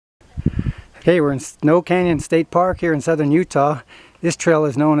Okay, we're in Snow Canyon State Park here in southern Utah. This trail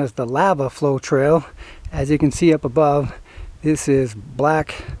is known as the Lava Flow Trail. As you can see up above, this is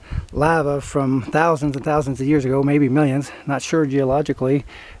black lava from thousands and thousands of years ago, maybe millions, not sure geologically.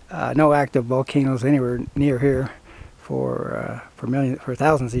 No active volcanoes anywhere near here for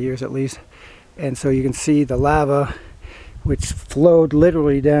thousands of years at least. And so you can see the lava which flowed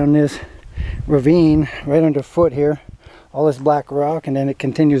literally down this ravine right underfoot here, all this black rock, and then it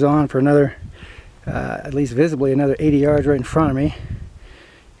continues on for another at least visibly another 80 yards right in front of me,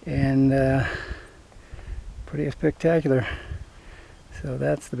 and pretty spectacular. So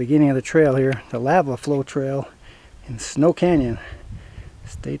that's the beginning of the trail here, the Lava Flow Trail in Snow Canyon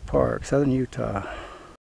State Park, southern Utah.